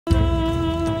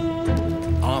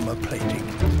armor plating.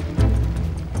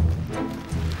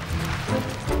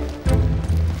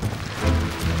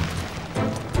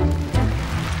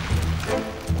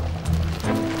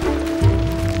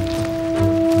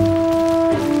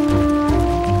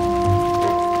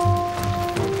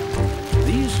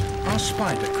 These are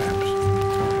spider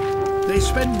crabs. They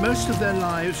spend most of their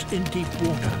lives in deep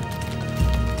water.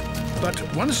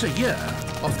 But once a year,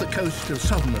 off the coast of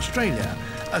southern Australia,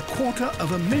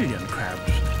 250,000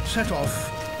 crabs set off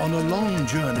on a long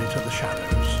journey to the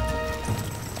shallows.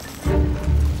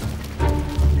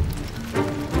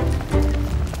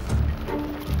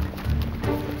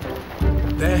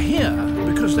 They're here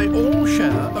because they all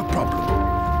share a problem.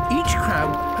 Each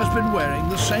crab has been wearing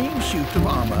the same suit of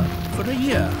armor for a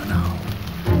year now.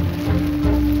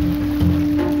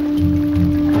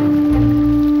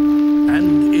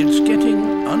 And it's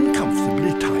getting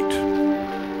uncomfortably tight.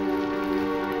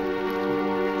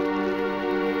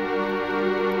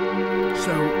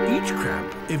 So each crab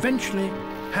eventually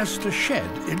has to shed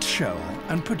its shell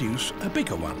and produce a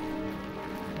bigger one.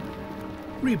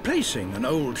 Replacing an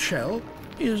old shell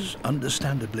is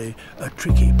understandably a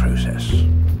tricky process.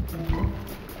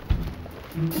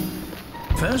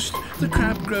 First, the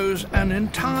crab grows an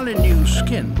entirely new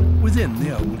skin within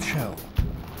the old shell.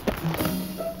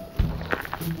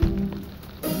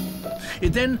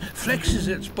 It then flexes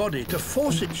its body to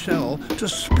force its shell to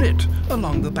split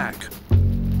along the back,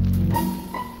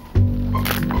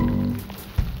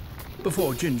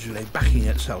 before gingerly backing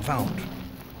itself out.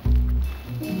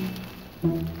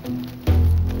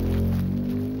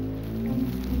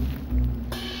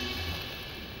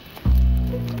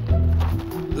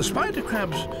 The spider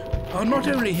crabs are not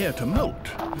only here to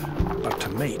molt, but to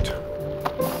mate.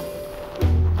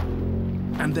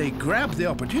 And they grab the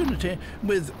opportunity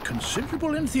with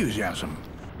considerable enthusiasm.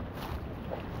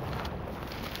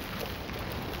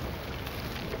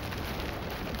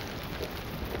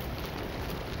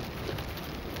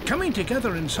 Coming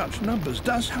together in such numbers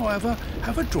does, however,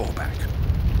 have a drawback.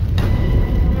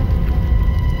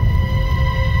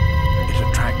 It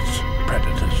attracts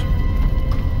predators.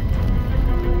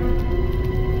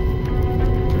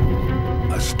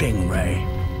 A stingray.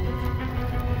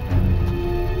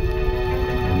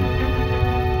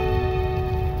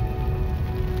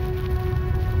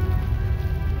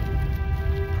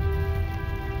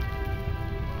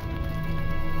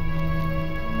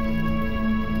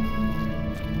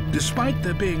 Despite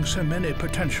there being so many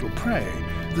potential prey,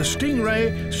 the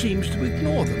stingray seems to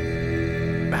ignore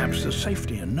them. Perhaps there's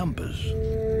safety in numbers.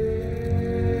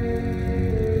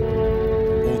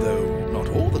 Although not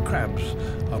all the crabs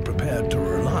are prepared to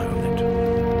rely on it.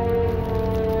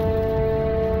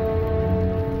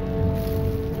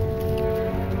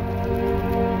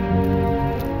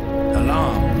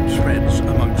 Alarm spreads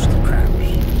amongst the crabs.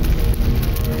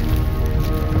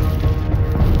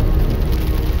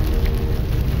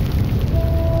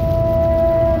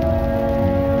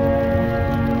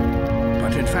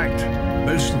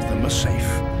 Most of them are safe.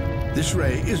 This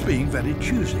ray is being very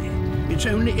choosy. It's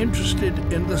only interested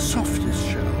in the softest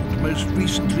shelled, most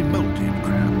recently molted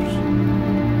crabs.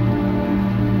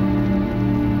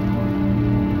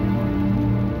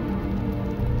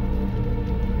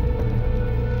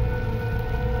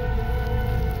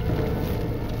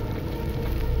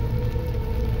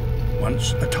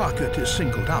 Once a target is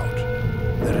singled out,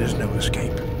 there is no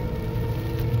escape.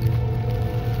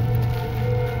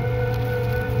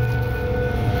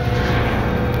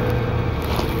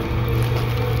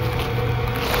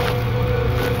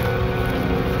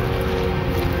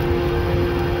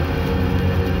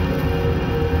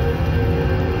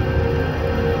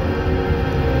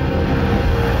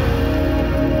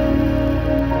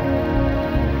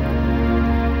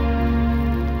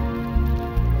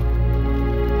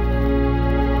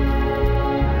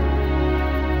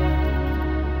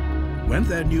 When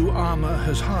their new armor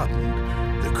has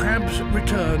hardened, the crabs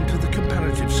return to the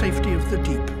comparative safety of the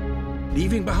deep,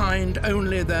 leaving behind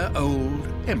only their old,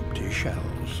 empty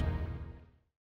shells.